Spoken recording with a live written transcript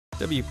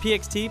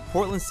WPXT,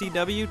 Portland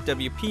CW,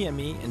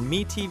 WPME, and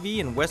MeTV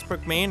in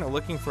Westbrook, Maine are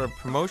looking for a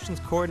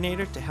promotions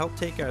coordinator to help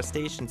take our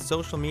station's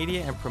social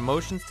media and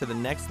promotions to the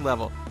next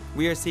level.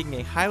 We are seeking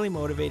a highly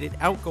motivated,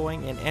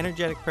 outgoing, and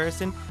energetic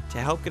person to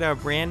help get our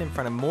brand in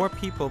front of more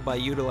people by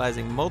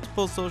utilizing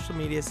multiple social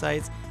media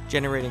sites,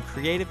 generating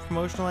creative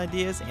promotional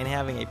ideas, and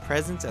having a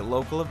presence at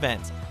local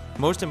events.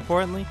 Most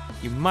importantly,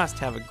 you must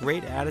have a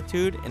great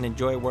attitude and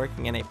enjoy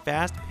working in a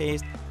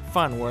fast-paced,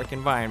 fun work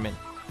environment.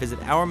 Visit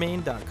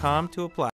OurMaine.com to apply.